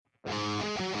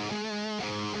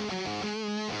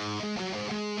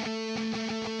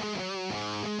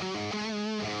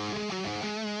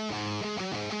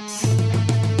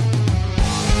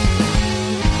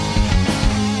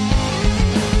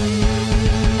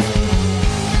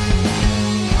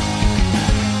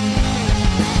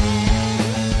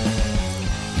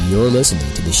You're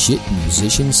listening to the Shit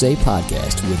Musicians Say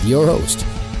podcast with your host,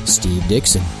 Steve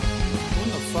Dixon.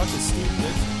 Who the fuck is Steve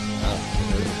Dixon?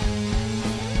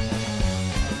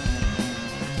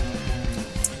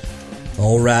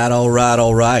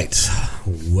 All right.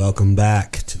 Welcome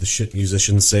back to the Shit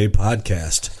Musicians Say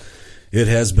podcast. It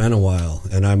has been a while,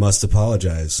 and I must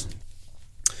apologize.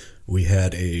 We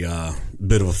had a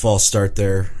bit of a false start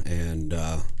there, and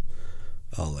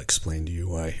I'll explain to you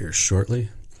why here shortly.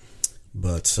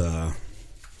 But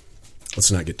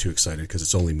let's not get too excited because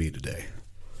it's only me today.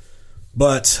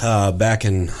 But back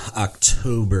in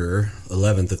October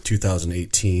 11th of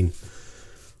 2018,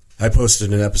 I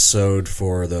posted an episode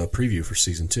for the preview for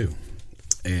Season 2.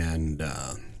 And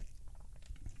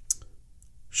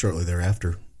shortly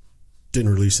thereafter,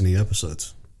 didn't release any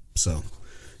episodes. So,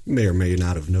 you may or may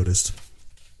not have noticed.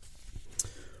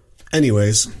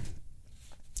 Anyways,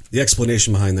 the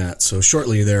explanation behind that. So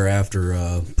shortly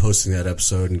thereafter, posting that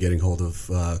episode and getting hold of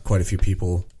quite a few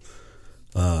people,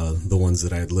 the ones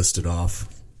that I had listed off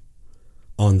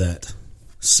on that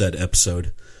said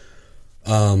episode,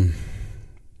 I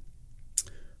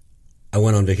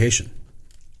went on vacation.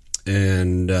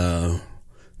 And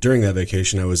during that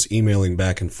vacation, I was emailing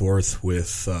back and forth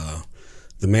with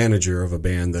the manager of a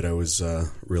band that I was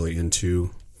really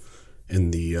into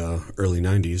in the early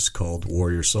 90s called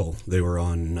Warrior Soul. They were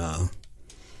on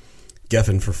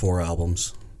Geffen for 4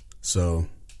 albums, so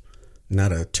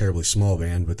not a terribly small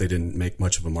band, but they didn't make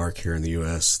much of a mark here in the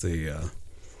U.S. They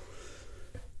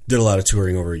did a lot of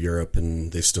touring over Europe,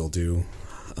 and they still do.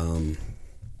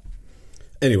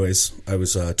 Anyways, I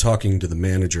was talking to the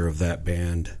manager of that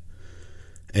band,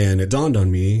 and it dawned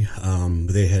on me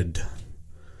they had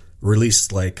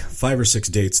released like 5 or 6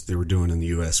 dates they were doing in the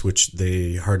U.S., which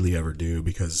they hardly ever do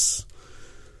because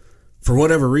for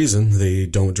whatever reason, they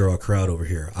don't draw a crowd over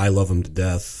here. I love them to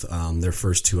death. Their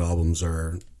first 2 albums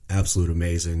are absolutely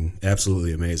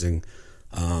amazing.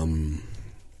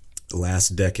 Last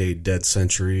Decade, Dead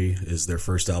Century is their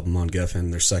first album on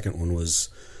Geffen. Their second one was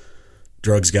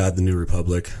Drugs, God, The New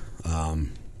Republic.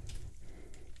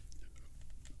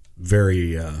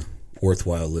 Very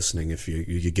worthwhile listening if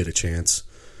you get a chance.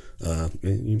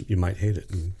 You might hate it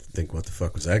and think, what the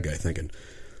fuck was that guy thinking?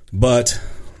 But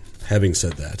having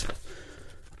said that,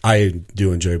 I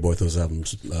do enjoy both those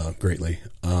albums greatly.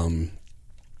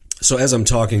 So as I'm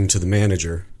talking to the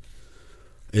manager,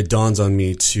 it dawns on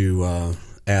me to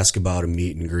ask about a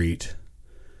meet and greet.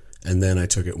 And then I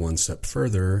took it one step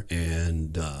further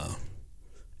and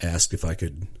asked if I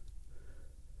could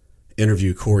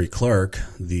interview Corey Clark,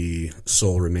 the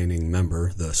sole remaining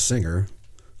member, the singer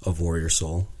of Warrior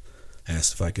Soul.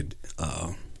 Asked if I could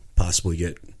possibly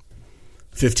get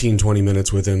 15-20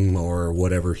 minutes with him or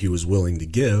whatever he was willing to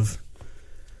give.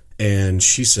 And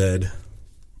she said,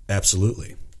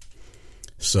 absolutely.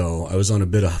 So I was on a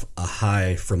bit of a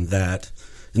high from that.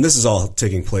 And this is all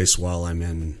taking place while I'm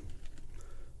in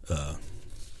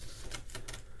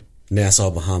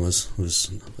Nassau, Bahamas. It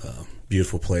was a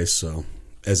beautiful place. So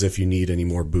as if you need any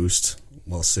more boost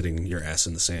while sitting your ass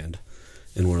in the sand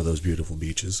in one of those beautiful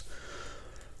beaches.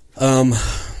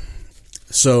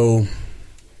 So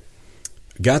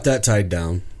got that tied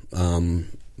down.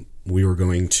 We were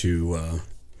going to,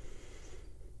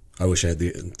 I wish I had the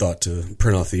thought to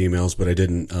print off the emails, but I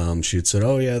didn't. She had said,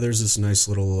 oh yeah, there's this nice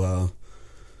little,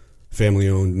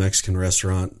 family-owned Mexican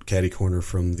restaurant, catty corner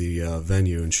from the,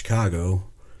 venue in Chicago,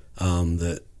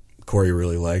 that Corey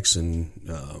really likes, and,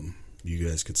 you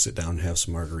guys could sit down and have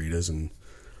some margaritas. And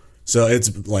so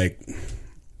it's like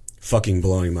fucking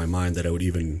blowing my mind that I would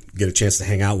even get a chance to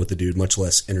hang out with the dude, much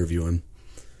less interview him.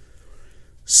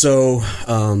 So,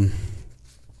 I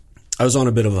was on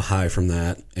a bit of a high from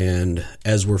that, and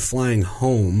as we're flying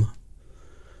home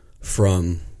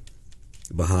from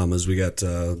Bahamas, we got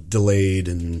delayed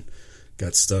and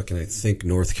got stuck in, I think,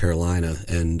 North Carolina,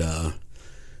 and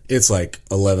it's like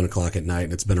 11 o'clock at night,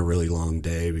 and it's been a really long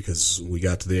day because we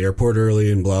got to the airport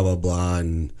early and blah, blah, blah,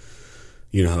 and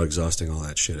you know how exhausting all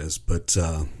that shit is. But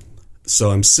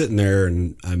so I'm sitting there,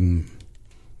 and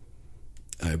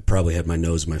I probably had my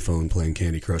nose in my phone playing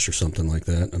Candy Crush or something like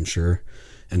that, I'm sure.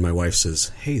 And my wife says,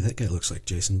 hey, that guy looks like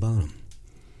Jason Bonham.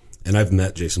 And I've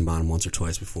met Jason Bonham once or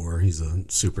twice before. He's a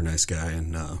super nice guy,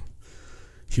 and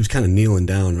he was kind of kneeling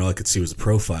down, and all I could see was a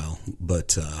profile.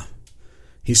 But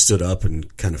he stood up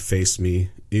and kind of faced me.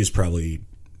 He was probably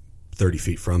 30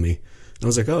 feet from me. And I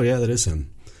was like, oh, yeah, that is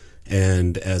him.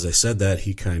 And as I said that,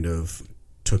 he kind of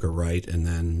took a right and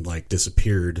then like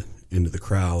disappeared into the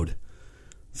crowd.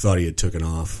 Thought he had taken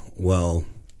off. Well,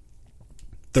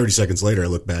 30 seconds later, I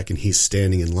look back and he's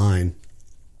standing in line.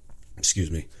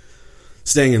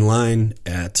 Staying in line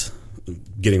at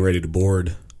getting ready to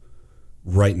board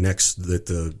right next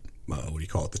the what do you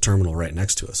call it, the terminal right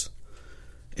next to us.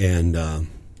 And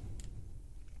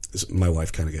my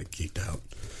wife kind of got geeked out.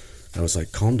 I was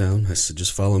like, calm down. I said,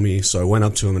 just follow me. So I went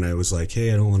up to him and I was like,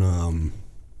 hey, I don't want to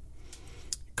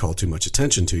call too much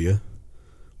attention to you,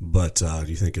 but do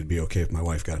you think it'd be okay if my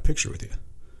wife got a picture with you?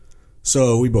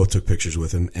 So we both took pictures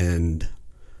with him, and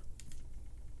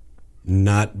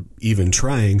not even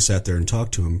trying, sat there and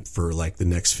talked to him for like the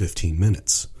next 15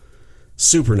 minutes.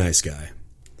 Super nice guy.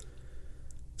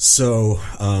 So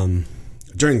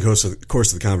during the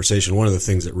course of the conversation, one of the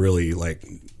things that really like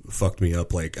fucked me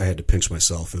up, like I had to pinch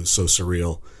myself. It was so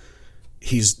surreal.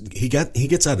 He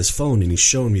gets out his phone and he's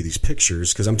showing me these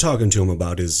pictures because I'm talking to him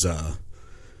about his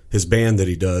band that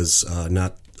he does,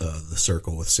 not the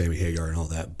Circle with Sammy Hagar and all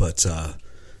that, but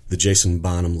the Jason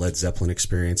Bonham Led Zeppelin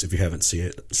Experience. If you haven't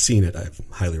seen it, I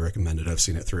highly recommend it. I've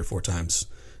seen it 3 or 4 times,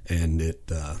 and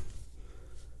it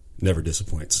never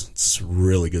disappoints. It's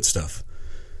really good stuff.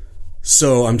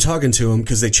 So I'm talking to him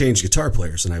because they changed guitar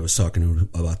players, and I was talking to him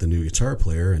about the new guitar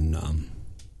player, and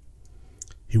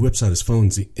he whips out his phone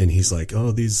and he's like,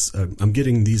 "Oh, these I'm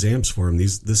getting these amps for him.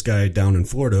 This guy down in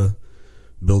Florida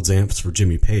builds amps for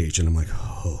Jimmy Page," and I'm like,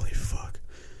 "Holy fuck!"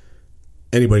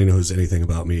 Anybody knows anything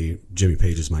about me, Jimmy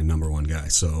Page is my number one guy.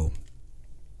 So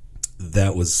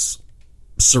that was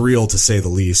surreal to say the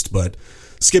least. But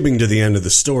skipping to the end of the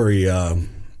story,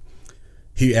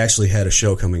 he actually had a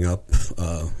show coming up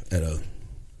at a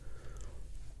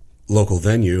local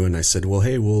venue, and I said, well,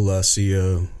 hey, we'll see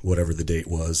you, whatever the date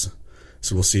was.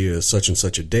 So we'll see you such and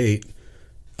such a date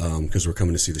because we're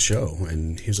coming to see the show.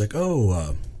 And he was like,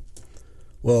 oh,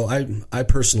 well, I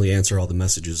personally answer all the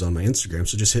messages on my Instagram,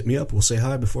 so just hit me up. We'll say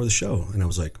hi before the show. And I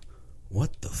was like,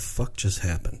 what the fuck just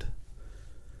happened?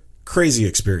 Crazy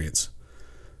experience.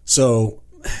 So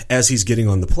as he's getting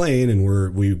on the plane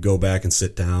and we go back and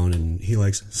sit down, and he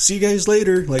likes, see you guys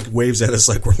later, like waves at us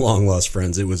like we're long lost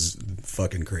friends. It was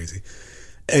fucking crazy.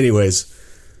 Anyways,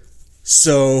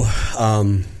 so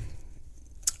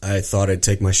I thought I'd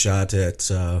take my shot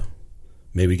at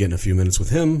maybe getting a few minutes with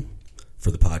him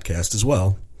for the podcast as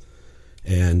well.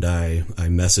 And I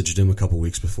messaged him a couple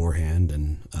weeks beforehand,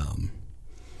 and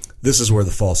this is where the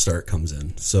false start comes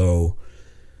in. So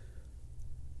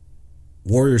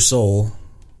Warrior Soul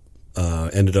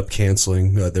ended up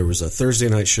canceling. There was a Thursday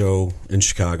night show in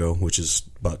Chicago, which is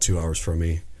about 2 hours from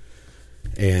me.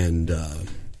 And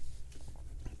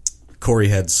Corey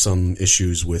had some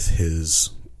issues with his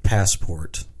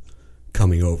passport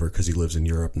coming over because he lives in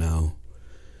Europe now.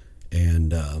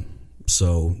 And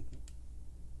so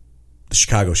the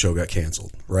Chicago show got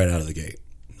canceled right out of the gate.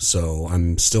 So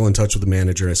I'm still in touch with the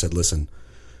manager. I said, listen,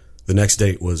 the next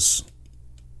date was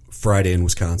Friday in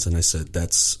Wisconsin. I said,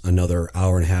 that's another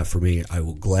hour and a half for me. I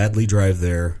will gladly drive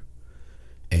there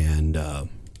and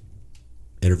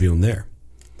interview him there.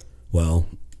 Well,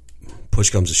 push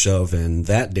comes to shove, and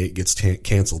that date gets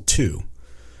canceled too.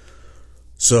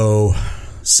 So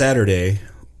Saturday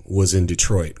was in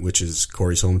Detroit, which is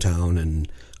Corey's hometown,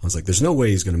 and I was like, there's no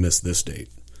way he's going to miss this date.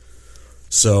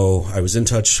 So I was in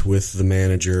touch with the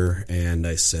manager, and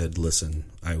I said, listen,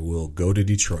 I will go to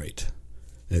Detroit.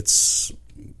 It's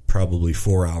probably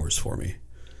 4 hours for me.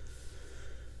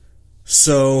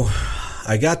 So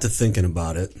I got to thinking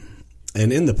about it,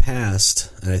 and in the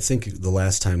past, and I think the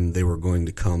last time they were going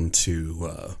to come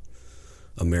to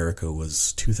America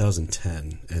was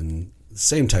 2010, and the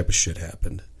same type of shit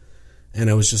happened. And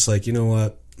I was just like, you know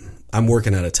what? I'm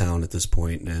working out of town at this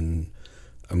point, and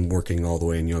I'm working all the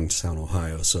way in Youngstown,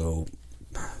 Ohio. So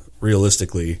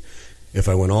realistically, if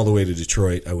I went all the way to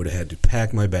Detroit, I would have had to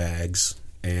pack my bags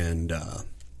and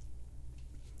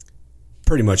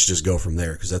pretty much just go from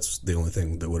there, because that's the only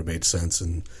thing that would have made sense,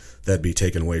 and that'd be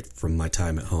taken away from my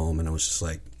time at home. And I was just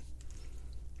like,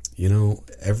 you know,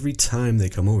 every time they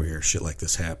come over here, shit like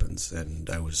this happens. And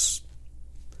I was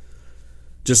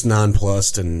just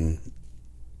nonplussed and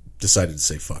decided to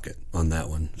say fuck it on that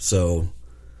one. So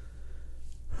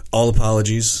all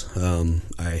apologies.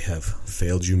 I have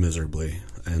failed you miserably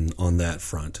and on that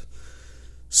front.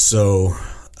 So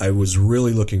I was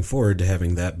really looking forward to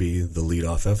having that be the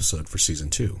lead-off episode for Season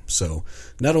 2. So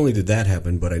not only did that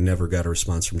happen, but I never got a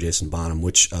response from Jason Bonham,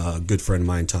 which a good friend of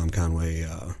mine, Tom Conway,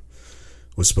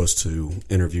 was supposed to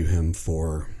interview him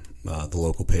for the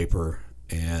local paper,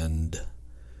 and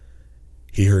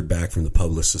he heard back from the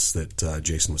publicist that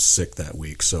Jason was sick that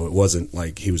week. So it wasn't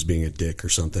like he was being a dick or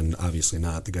something. Obviously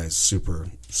not. The guy's super,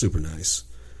 super nice.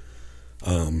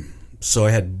 So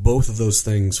I had both of those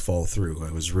things fall through.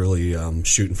 I was really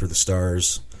shooting for the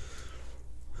stars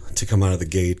to come out of the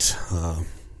gate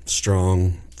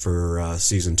strong for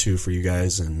Season 2 for you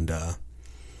guys, and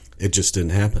it just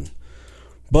didn't happen.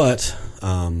 But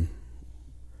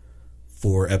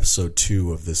for episode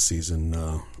 2 of this season,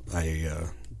 I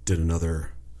did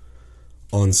another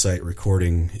on-site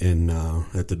recording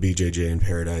at the BJJ in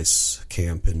Paradise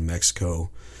camp in Mexico.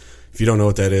 If you don't know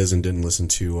what that is and didn't listen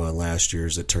to last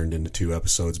year's, it turned into 2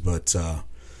 episodes. But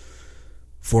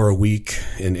for a week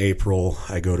in April,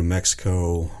 I go to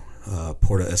Mexico,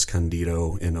 Puerto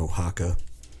Escondido in Oaxaca,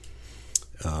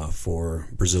 for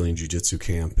Brazilian Jiu-Jitsu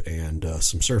camp and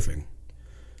some surfing.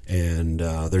 And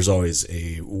there's always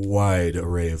a wide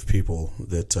array of people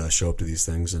that show up to these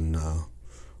things. And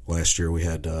last year we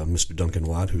had Mr. Duncan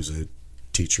Watt, who's a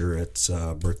teacher at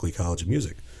Berklee College of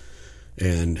Music,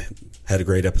 and had a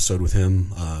great episode with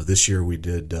him. This year we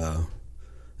did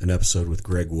an episode with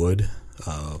Greg Wood,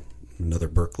 another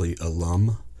Berklee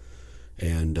alum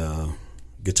and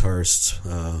guitarist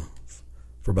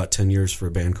for about 10 years for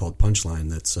a band called Punchline.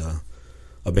 That's a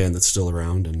band that's still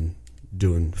around and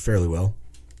doing fairly well.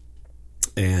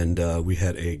 And we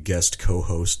had a guest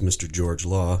co-host, Mr. George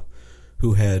Law,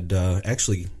 who had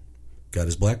actually got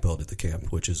his black belt at the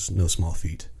camp, which is no small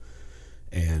feat.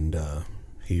 And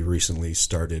he recently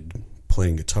started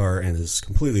playing guitar and is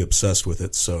completely obsessed with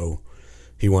it, so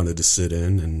he wanted to sit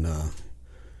in, and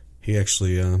he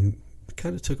actually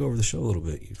kind of took over the show a little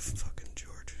bit. You fucking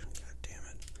George. God damn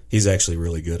it. He's actually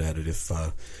really good at it. If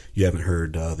you haven't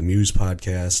heard the Muse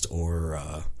podcast or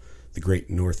the Great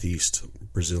Northeast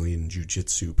Brazilian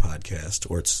Jiu-Jitsu podcast,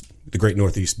 or it's the Great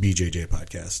Northeast BJJ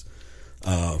podcast.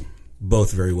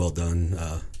 Both very well done.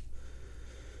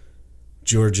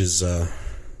 George has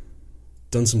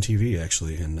done some TV,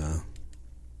 actually, and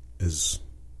is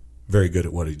very good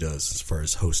at what he does as far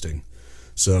as hosting.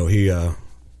 So he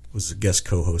was a guest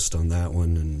co-host on that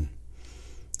one, and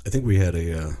I think we had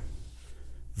a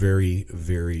very,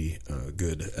 very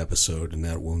good episode, and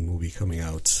that one will be coming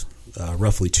out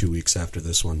roughly 2 weeks after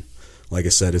this one. Like I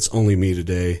said, it's only me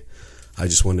today. I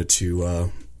just wanted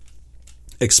to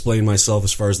explain myself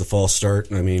as far as the false start.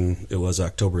 I mean, it was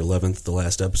October 11th, the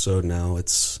last episode. Now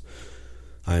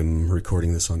I'm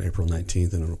recording this on April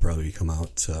 19th, and it'll probably come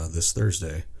out this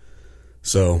Thursday.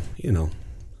 So,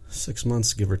 6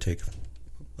 months, give or take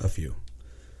a few.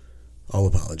 All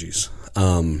apologies.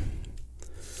 The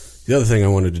other thing I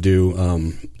wanted to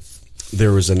do,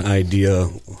 there was an idea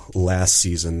last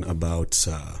season about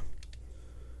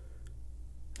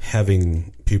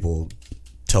having people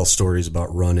tell stories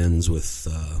about run-ins with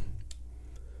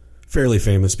fairly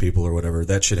famous people or whatever.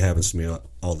 That shit happens to me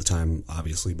all the time,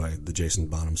 obviously, by the Jason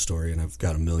Bonham story, and I've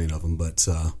got a million of them. But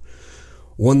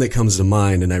one that comes to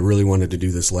mind, and I really wanted to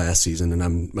do this last season, and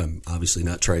I'm obviously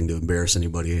not trying to embarrass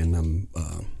anybody, and I'm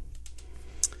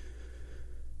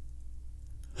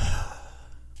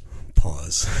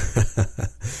pause.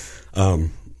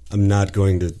 I'm not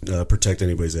going to protect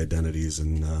anybody's identities,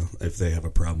 and if they have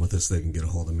a problem with this, they can get a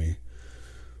hold of me.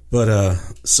 But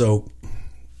so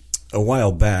a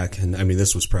while back, and I mean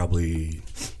this was probably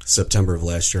September of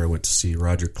last year, I went to see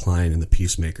Roger Klein and the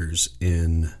Peacemakers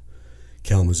in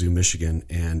Kalamazoo, Michigan,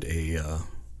 and a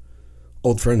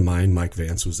old friend of mine, Mike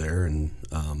Vance, was there, and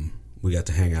we got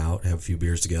to hang out, have a few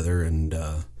beers together, and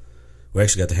we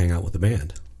actually got to hang out with the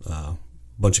band.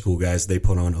 Bunch of cool guys. They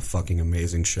put on a fucking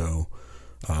amazing show.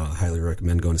 Highly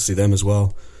recommend going to see them as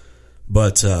well.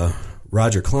 But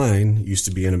Roger Klein used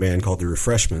to be in a band called The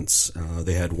Refreshments.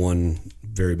 They had one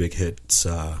very big hit.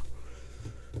 What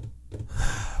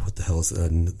the hell is that?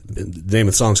 The name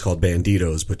of the song's called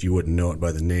Banditos, but you wouldn't know it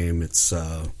by the name. It's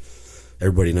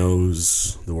everybody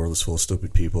knows The World is Full of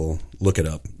Stupid People. Look it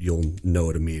up. You'll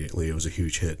know it immediately. It was a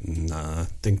huge hit in I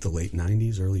think the late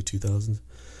 90s, early 2000s.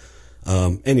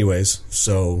 Anyways,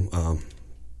 so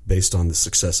based on the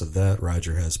success of that,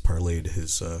 Roger has parlayed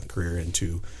his career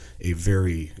into a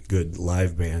very good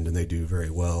live band, and they do very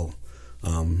well,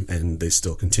 and they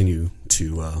still continue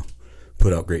to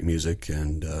put out great music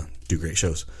and do great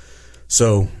shows.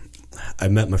 So I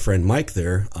met my friend Mike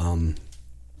there,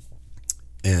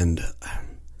 and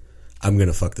I'm going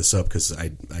to fuck this up because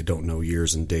I don't know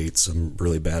years and dates. I'm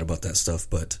really bad about that stuff,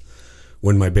 but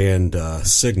when my band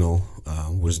Signal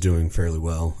was doing fairly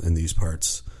well in these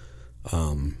parts,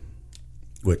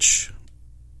 which,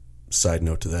 side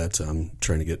note to that, I'm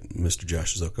trying to get Mr.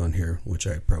 Josh Zook on here, which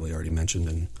I probably already mentioned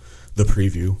in the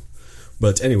preview.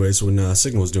 But anyways, when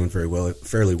Signal was doing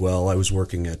fairly well, I was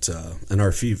working at an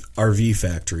RV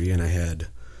factory, and I had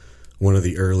one of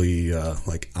the early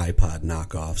like iPod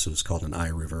knockoffs. It was called an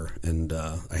iRiver, and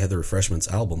I had the Refreshments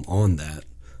album on that,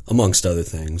 amongst other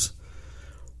things.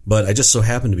 But I just so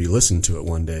happened to be listening to it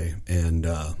one day, and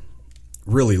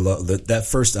really love that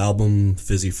first album,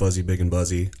 Fizzy Fuzzy Big and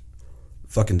Buzzy,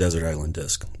 fucking Desert Island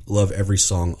Disc. Love every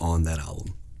song on that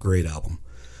album. Great album.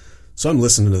 So I'm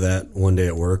listening to that one day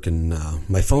at work, and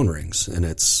my phone rings, and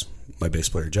it's my bass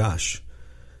player, Josh.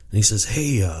 And he says,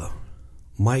 hey,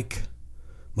 Mike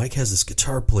has this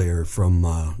guitar player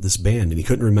from this band, and he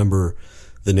couldn't remember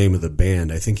the name of the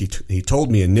band. I think he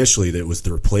told me initially that it was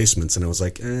The Replacements, and I was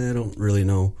like, I don't really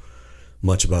know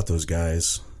much about those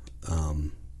guys.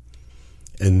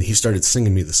 And he started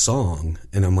singing me the song,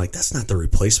 and I'm like, that's not The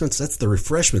Replacements, that's The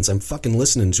Refreshments. I'm fucking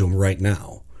listening to them right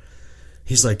now.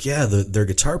 He's like, yeah, their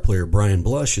guitar player, Brian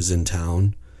Blush, is in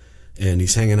town, and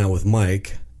he's hanging out with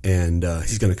Mike, and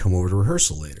he's going to come over to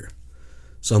rehearsal later.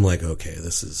 So I'm like, okay,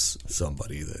 this is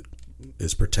somebody that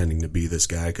is pretending to be this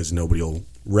guy because nobody will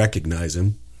recognize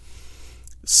him.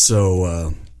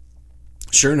 So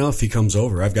sure enough, he comes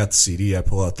over. I've got the CD. I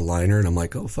pull out the liner, and I'm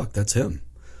like, oh, fuck, that's him.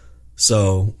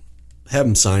 So have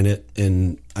him sign it,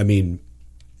 and I mean,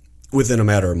 within a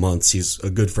matter of months, he's a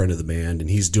good friend of the band, and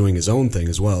he's doing his own thing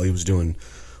as well. He was doing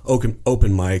open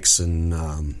mics and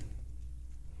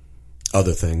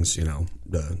other things,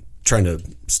 trying to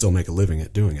still make a living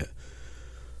at doing it.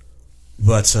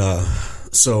 But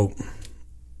so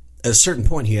at a certain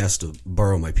point, he asked to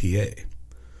borrow my PA,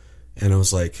 and I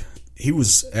was like, he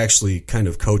was actually kind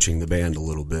of coaching the band a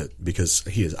little bit because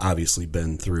he has obviously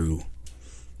been through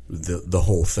the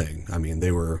whole thing. I mean,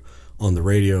 they were on the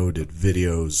radio, did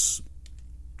videos,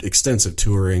 extensive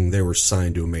touring. They were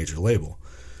signed to a major label,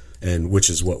 and which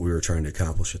is what we were trying to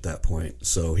accomplish at that point.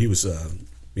 So he was,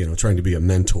 trying to be a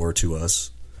mentor to us,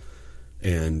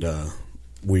 and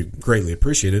we greatly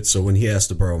appreciate it. So when he asked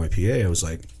to borrow my PA, I was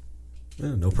like,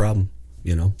 no problem,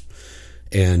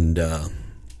 and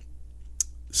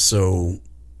so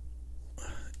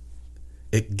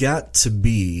it got to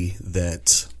be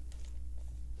that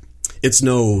it's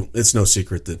no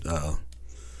secret that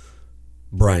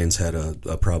Brian's had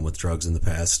a problem with drugs in the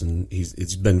past, and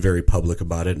he's been very public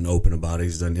about it and open about it.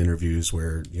 He's done interviews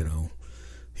where,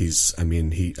 I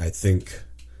think,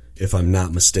 if I'm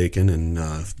not mistaken, and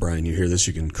if Brian, you hear this,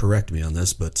 you can correct me on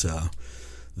this, but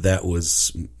that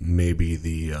was maybe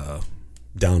the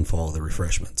downfall of the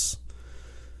Refreshments.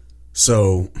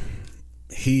 So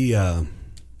he, to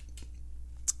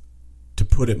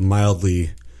put it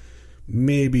mildly,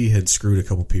 maybe had screwed a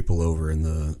couple people over in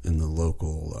the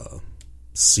local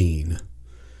scene.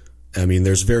 I mean,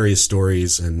 there's various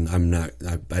stories, and I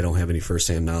don't have any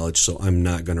firsthand knowledge, so I'm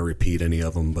not going to repeat any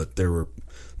of them, but there were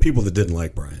people that didn't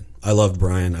like Brian. I loved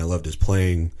Brian. I loved his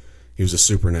playing. He was a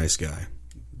super nice guy.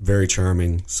 Very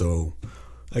charming, so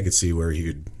I could see where he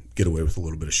could get away with a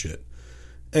little bit of shit.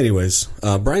 Anyways,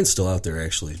 Brian's still out there,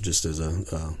 actually, just as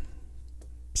a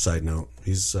side note.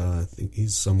 I think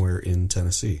he's somewhere in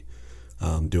Tennessee,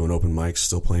 doing open mics,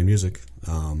 still playing music.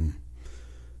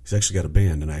 He's actually got a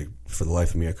band, and for the life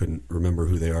of me, I couldn't remember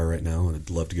who they are right now, and I'd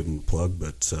love to give him a plug,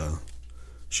 but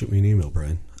shoot me an email,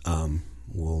 Brian.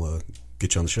 We'll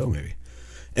get you on the show, maybe.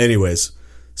 Anyways,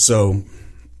 so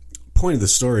point of the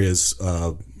story is,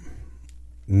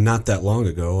 not that long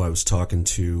ago, I was talking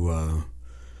to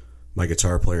my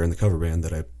guitar player in the cover band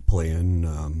that I play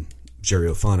in,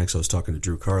 Geriophonics. I was talking to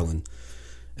Drew Carlin,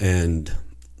 and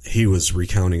he was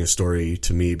recounting a story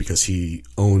to me because he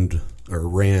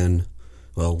ran,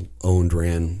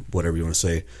 whatever you want to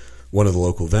say, one of the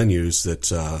local venues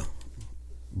that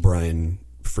Brian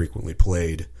frequently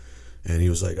played. And he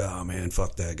was like, oh man,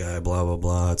 fuck that guy, blah, blah,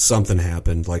 blah. Something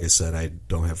happened. Like I said, I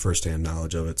don't have firsthand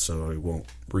knowledge of it, so I won't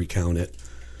recount it.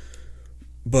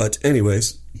 But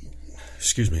anyways,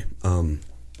 excuse me.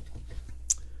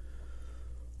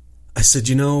 I said,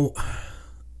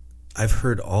 I've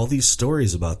heard all these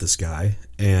stories about this guy,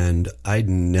 and I'd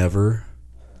never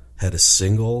had a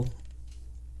single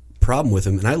problem with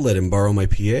him. And I let him borrow my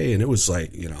PA, and it was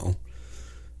like,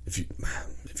 if you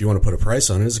want to put a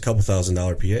price on it, it's a couple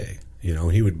 $1,000 PA.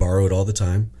 He would borrow it all the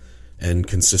time and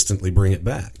consistently bring it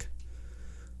back.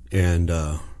 And,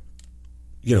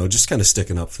 just kind of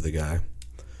sticking up for the guy.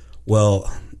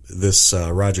 Well, this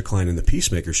Roger Klein and the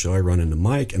Peacemaker show, I run into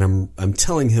Mike, and I'm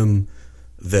telling him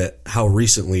that how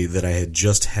recently that I had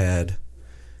just had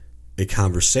a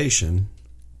conversation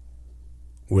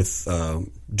with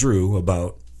Drew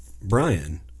about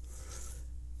Brian,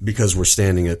 because we're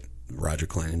standing at Roger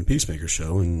Klein and the Peacemaker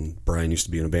show, and Brian used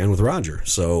to be in a band with Roger.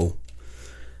 So,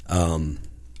 and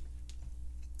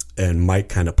Mike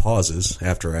kind of pauses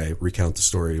after I recount the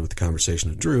story with the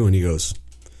conversation with Drew, and he goes,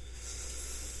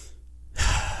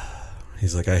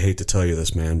 he's like, I hate to tell you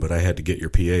this, man, but I had to get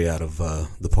your PA out of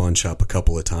the pawn shop a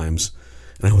couple of times.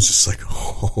 And I was just like,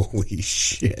 holy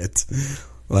shit.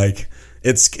 Like,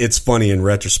 it's funny in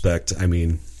retrospect. I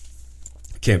mean,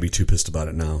 I can't be too pissed about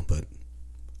it now, but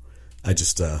I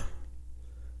just,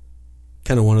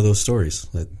 kind of one of those stories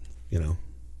that,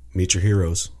 meet your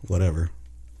heroes, whatever.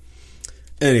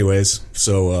 Anyways,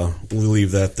 so we'll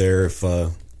leave that there. If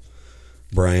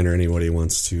Brian or anybody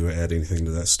wants to add anything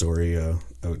to that story, I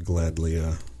would gladly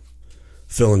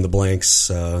fill in the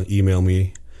blanks. Email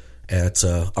me at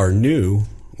our new,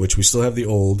 which we still have the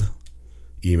old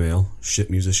email,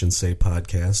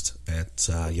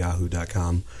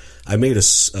 shitmusiciansaypodcast@yahoo.com. I made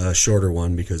a shorter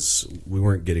one because we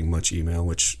weren't getting much email,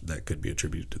 which that could be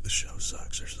attributed to the show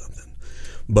sucks or something.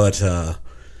 But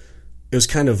it was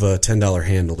kind of a $10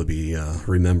 handle to be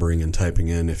remembering and typing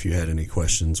in if you had any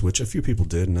questions, which a few people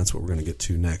did, and that's what we're going to get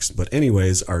to next. But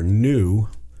anyways, our new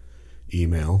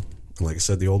email, and like I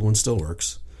said, the old one still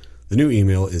works. The new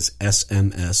email is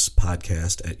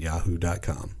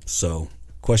smspodcast@yahoo.com. So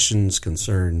questions,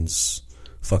 concerns,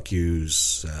 fuck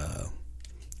yous,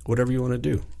 whatever you want to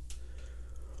do,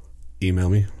 email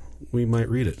me. We might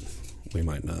read it. We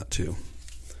might not, too.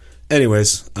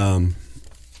 Anyways,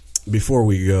 before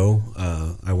we go,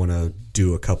 I want to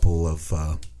do a couple of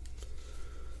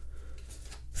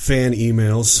fan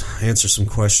emails, answer some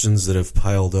questions that have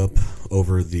piled up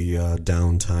over the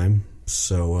downtime.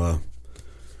 So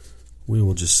we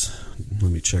will just,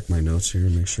 let me check my notes here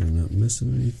and make sure I'm not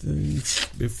missing anything.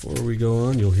 Before we go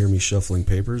on, you'll hear me shuffling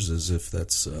papers as if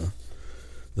that's the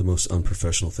most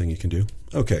unprofessional thing you can do.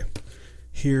 Okay,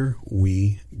 here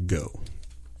we go.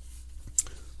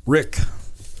 Rick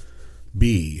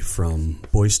B. from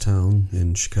Boys Town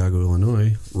in Chicago,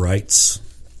 Illinois, writes,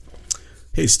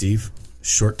 "Hey Steve,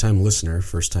 short-time listener,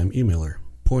 first-time emailer.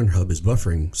 Pornhub is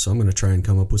buffering, so I'm going to try and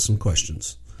come up with some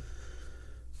questions.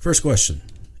 First question.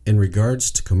 In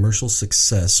regards to commercial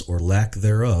success or lack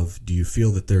thereof, do you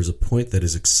feel that there's a point that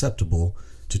is acceptable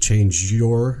to change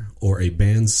your or a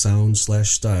band's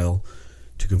sound/style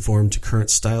to conform to current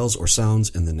styles or sounds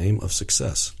in the name of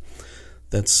success?"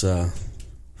 That's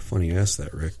funny you asked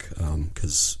that, Rick,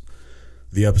 because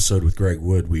the episode with Greg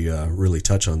Wood, we really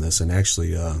touch on this, and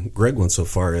actually Greg went so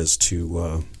far as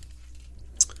to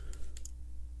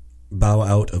bow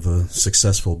out of a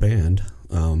successful band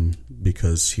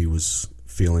because he was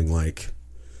feeling like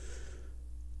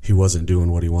he wasn't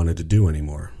doing what he wanted to do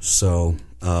anymore. So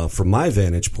from my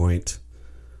vantage point,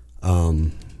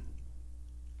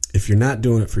 if you're not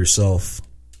doing it for yourself,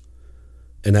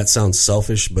 and that sounds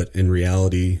selfish, but in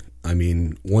reality, I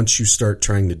mean, once you start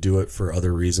trying to do it for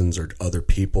other reasons or other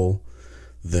people,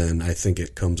 then I think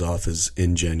it comes off as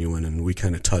ingenuine, and we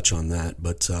kind of touch on that.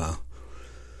 But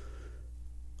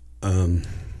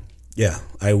yeah,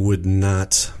 I would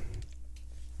not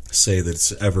say that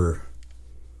it's ever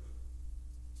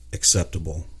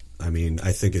acceptable. I mean,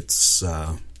 I think it's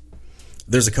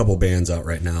there's a couple bands out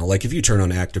right now. Like if you turn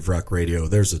on active rock radio,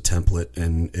 there's a template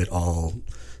and it all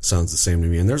sounds the same to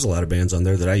me. And there's a lot of bands on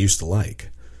there that I used to like,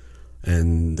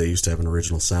 and they used to have an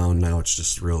original sound. Now it's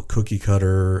just real cookie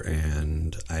cutter,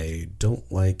 and I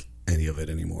don't like any of it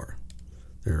anymore.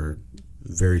 There are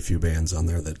very few bands on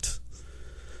there that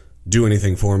do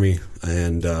anything for me,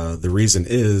 and the reason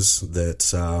is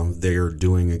that they're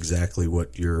doing exactly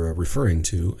what you're referring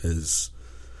to, is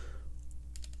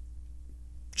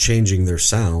changing their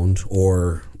sound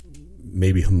or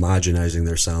maybe homogenizing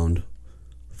their sound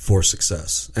for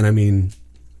success. And I mean,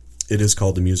 it is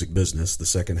called the music business, the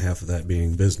second half of that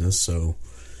being business, so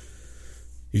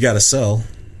you got to sell.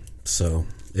 So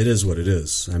it is what it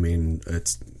is. I mean,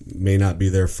 it may not be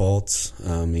their fault.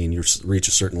 I mean, you reach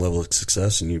a certain level of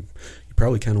success and you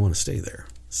probably kind of want to stay there.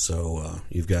 So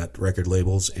you've got record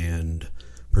labels and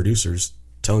producers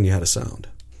telling you how to sound.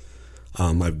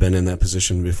 I've been in that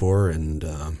position before, and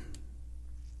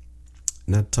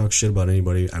not to talk shit about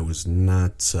anybody, I was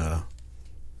not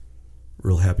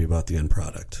real happy about the end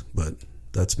product, but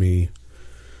that's me.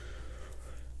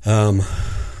 So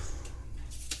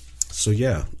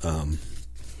yeah,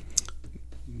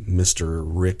 Mr.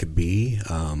 Rick B,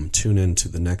 tune in to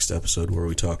the next episode where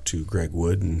we talk to Greg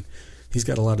Wood, and he's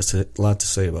got a lot to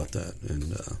say about that.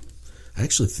 And I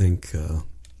actually think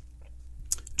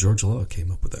George Law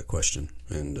came up with that question,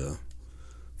 and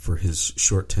for his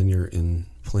short tenure in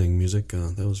playing music,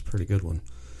 that was a pretty good one.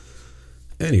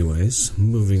 Anyways,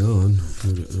 moving on.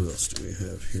 Who else do we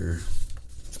have here?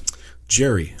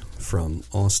 Jerry from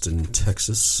Austin,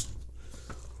 Texas,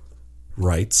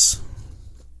 writes,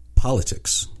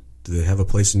 "Politics. Do they have a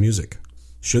place in music?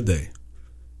 Should they?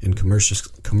 In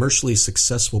commercially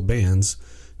successful bands,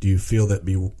 do you feel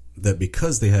that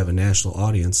because they have a national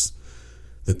audience,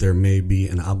 that there may be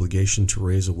an obligation to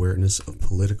raise awareness of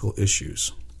political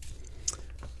issues?"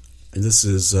 And this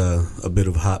is a bit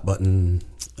of a hot button,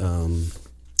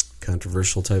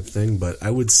 controversial type thing, but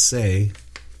I would say,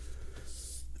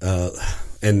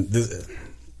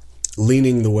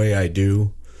 leaning the way I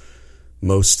do,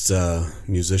 most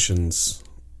musicians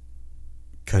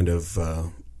kind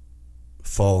of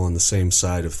fall on the same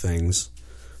side of things,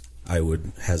 I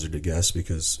would hazard a guess,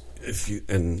 because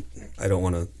and I don't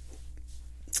want to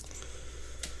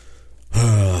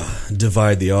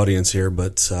divide the audience here,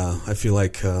 but I feel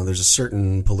like there's a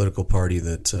certain political party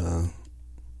that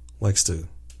likes to,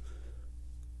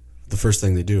 the first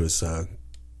thing they do is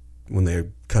when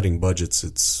they're cutting budgets,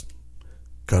 it's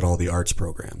cut all the arts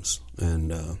programs,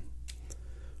 and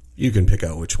you can pick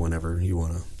out which whenever you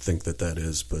want to think that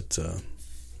is, but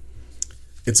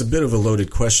it's a bit of a loaded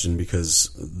question,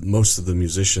 because most of the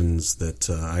musicians that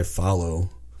I follow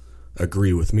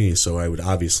agree with me, so I would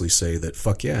obviously say that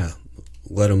fuck yeah,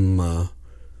 let them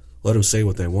say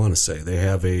what they want to say. They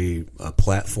have a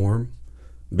platform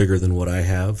bigger than what I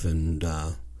have, and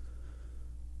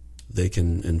they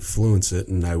can influence it,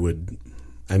 and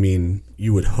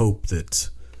you would hope that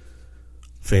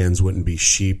fans wouldn't be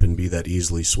sheep and be that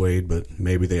easily swayed, but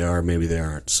maybe they are, maybe they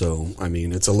aren't. So,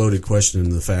 it's a loaded question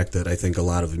in the fact that I think a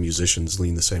lot of musicians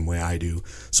lean the same way I do.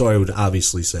 So I would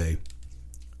obviously say,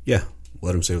 yeah,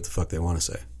 let them say what the fuck they want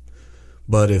to say.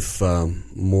 But if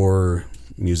more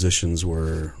musicians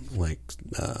were like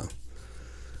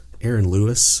Aaron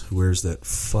Lewis, who wears that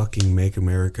fucking Make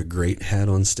America Great hat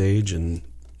on stage and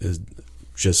is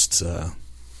just,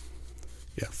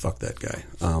 fuck that guy.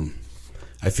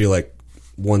 I feel like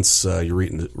once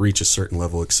you reach a certain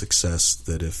level of success,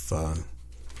 that if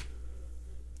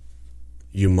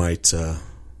you might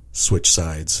switch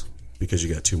sides because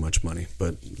you got too much money.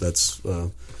 But that's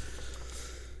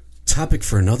topic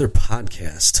for another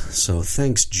podcast. So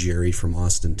thanks, Jerry from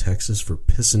Austin, Texas, for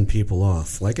pissing people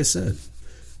off. Like I said,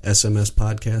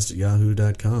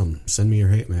 smspodcast@yahoo.com. Send me your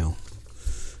hate mail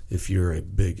if you're a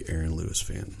big Aaron Lewis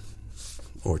fan,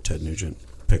 or Ted Nugent.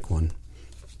 Pick one.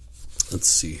 Let's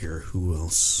see here. Who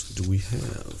else do we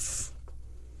have?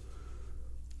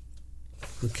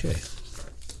 Okay.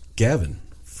 Gavin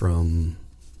from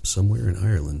somewhere in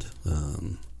Ireland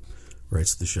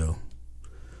writes the show.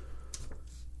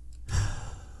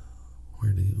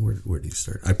 Where do you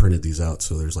start? I printed these out,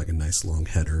 so there's like a nice long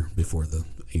header before the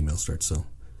email starts. So,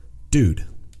 dude.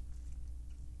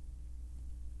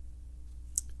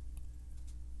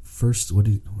 First, where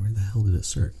the hell did it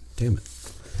start? Damn it.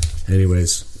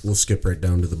 Anyways, we'll skip right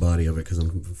down to the body of it, because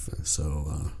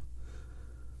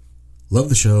love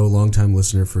the show, long-time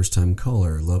listener, first-time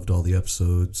caller. Loved all the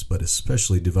episodes, but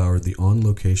especially devoured the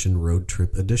on-location road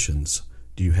trip editions.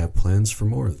 Do you have plans for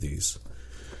more of these?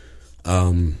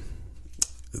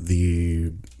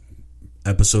 The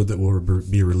episode that will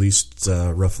be released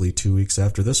roughly 2 weeks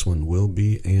after this one will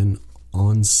be an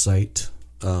on-site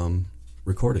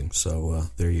recording. So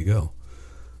there you go.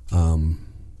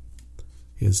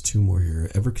 He has two more here.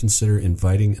 Ever consider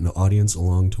inviting an audience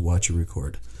along to watch you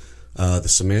record? The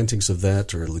semantics of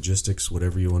that, or logistics,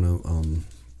 whatever you want to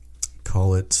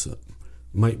call it,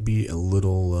 might be a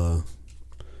little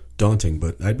daunting,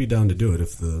 but I'd be down to do it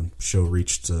if the show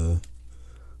reached a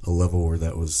level where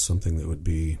that was something that would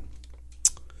be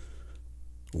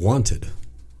wanted.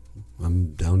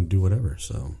 I'm down to do whatever,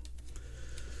 so...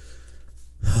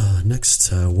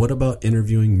 Next, what about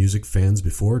interviewing music fans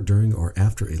before, during, or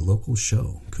after a local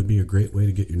show? Could be a great way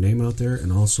to get your name out there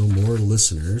and also more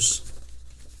listeners.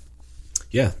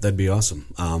 Yeah, that'd be awesome.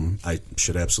 I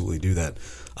should absolutely do that.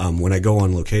 When I go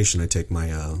on location, I take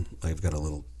my, I've got a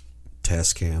little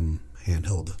Tascam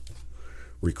handheld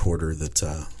recorder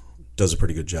that does a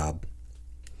pretty good job.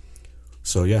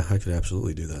 So yeah, I could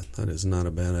absolutely do that. That is not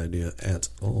a bad idea at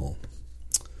all.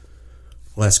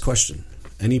 Last question.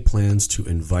 Any plans to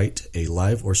invite a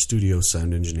live or studio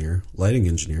sound engineer, lighting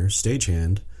engineer,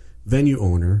 stagehand, venue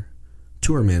owner,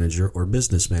 tour manager, or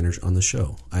business manager on the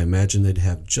show? I imagine they'd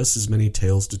have just as many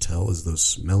tales to tell as those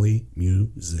smelly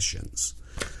musicians.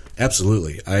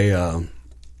 Absolutely.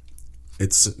 It's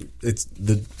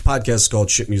the podcast is called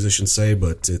Shit Musicians Say,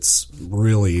 but it's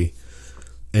really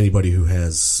anybody who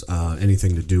has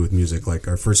anything to do with music. Like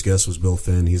our first guest was Bill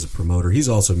Finn. He's a promoter. He's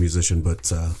also a musician,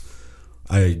 but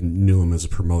I knew him as a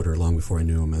promoter long before I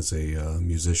knew him as a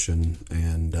musician.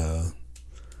 And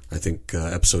I think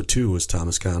episode 2 was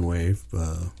Thomas Conway,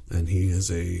 and he is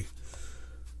a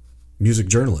music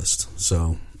journalist.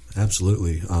 So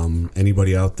absolutely,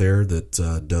 anybody out there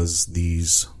that does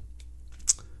these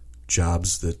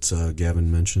jobs that Gavin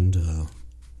mentioned,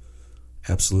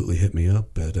 absolutely hit me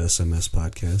up at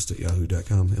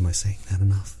smspodcast@yahoo.com. Am I saying that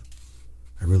enough?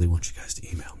 I really want you guys to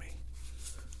email me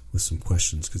with some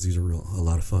questions, because these are a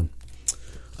lot of fun.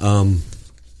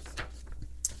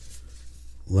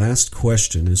 Last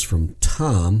question is from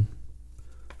Tom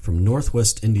from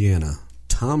Northwest Indiana.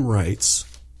 Tom writes,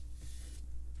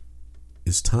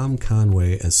 is Tom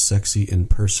Conway as sexy in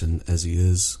person as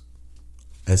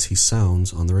he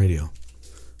sounds on the radio?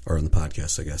 Or on the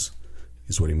podcast, I guess,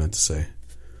 is what he meant to say.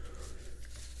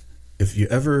 If you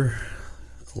ever...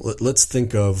 Let's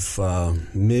think of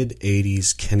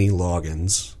mid-'80s Kenny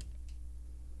Loggins,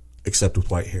 except with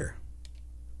white hair.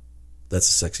 That's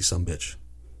a sexy sumbitch.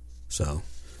 So,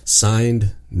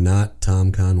 signed, not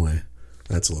Tom Conway.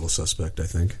 That's a little suspect, I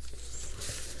think.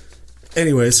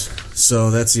 Anyways,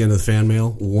 so that's the end of the fan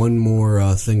mail. One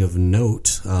more thing of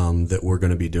note that we're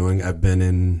going to be doing. I've been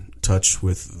in touch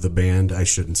with the band. I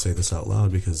shouldn't say this out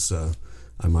loud because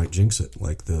I might jinx it,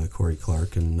 like the Corey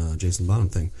Clark and Jason Bonham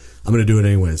thing. I'm going to do it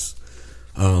anyways.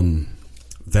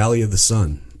 Valley of the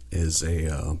Sun is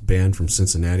a band from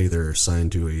Cincinnati. They're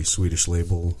signed to a Swedish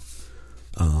label.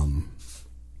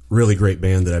 Really great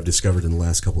band that I've discovered in the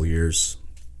last couple of years.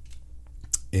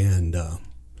 And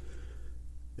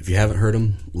if you haven't heard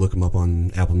them, look them up on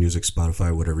Apple Music,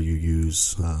 Spotify, whatever you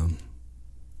use.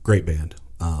 Great band.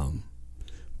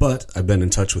 But I've been in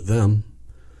touch with them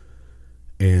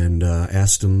and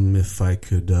asked them if I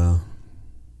could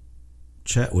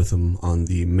chat with them on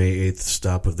the May 8th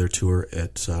stop of their tour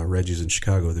at Reggie's in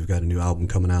Chicago. They've got a new album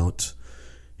coming out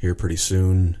here pretty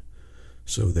soon,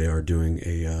 so they are doing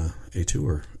a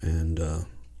tour. And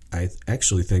I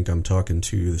actually think I'm talking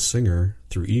to the singer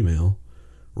through email,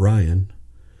 Ryan,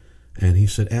 and he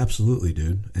said, absolutely,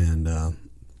 dude. And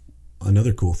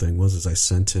another cool thing was I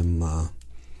sent him a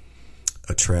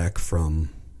track from...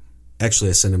 Actually,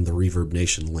 I sent him the Reverb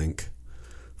Nation link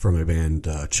from a band,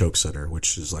 Chokesetter,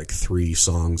 which is like 3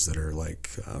 songs that are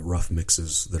like rough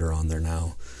mixes that are on there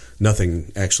now.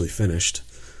 Nothing actually finished.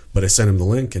 But I sent him the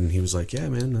link, and he was like, yeah,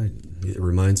 man, it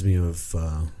reminds me of...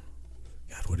 God,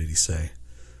 what did he say?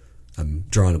 I'm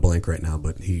drawing a blank right now,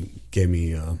 but he gave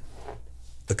me a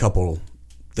couple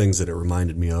things that it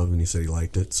reminded me of, and he said he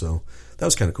liked it, so that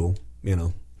was kind of cool, you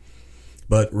know.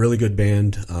 But really good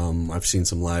band. I've seen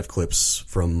some live clips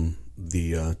from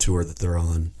the tour that they're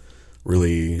on.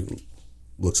 Really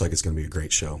looks like it's going to be a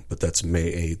great show. But that's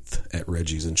May 8th at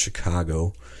Reggie's in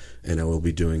Chicago, and I will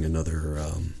be doing another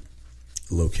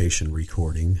location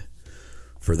recording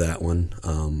for that one.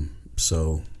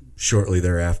 So shortly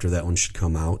thereafter, that one should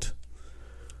come out.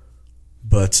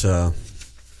 But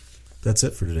that's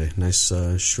it for today. Nice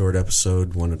short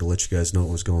episode. Wanted to let you guys know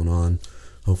what was going on.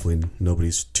 Hopefully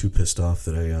nobody's too pissed off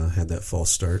that I had that false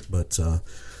start. But I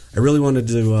really wanted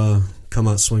to come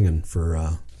out swinging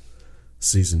for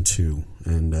season 2.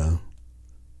 And I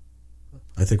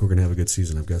think we're going to have a good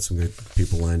season. I've got some good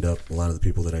people lined up. A lot of the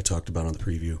people that I talked about on the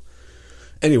preview.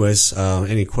 Anyways,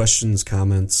 any questions,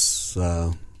 comments,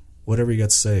 whatever you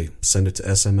got to say, send it to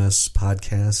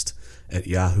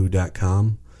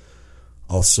smspodcast@yahoo.com.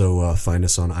 Also, find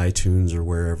us on iTunes or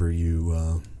wherever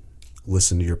you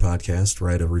listen to your podcast.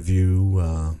 Write a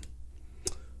review,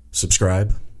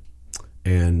 subscribe,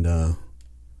 and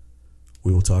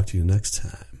we will talk to you next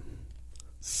time.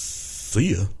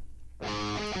 See ya.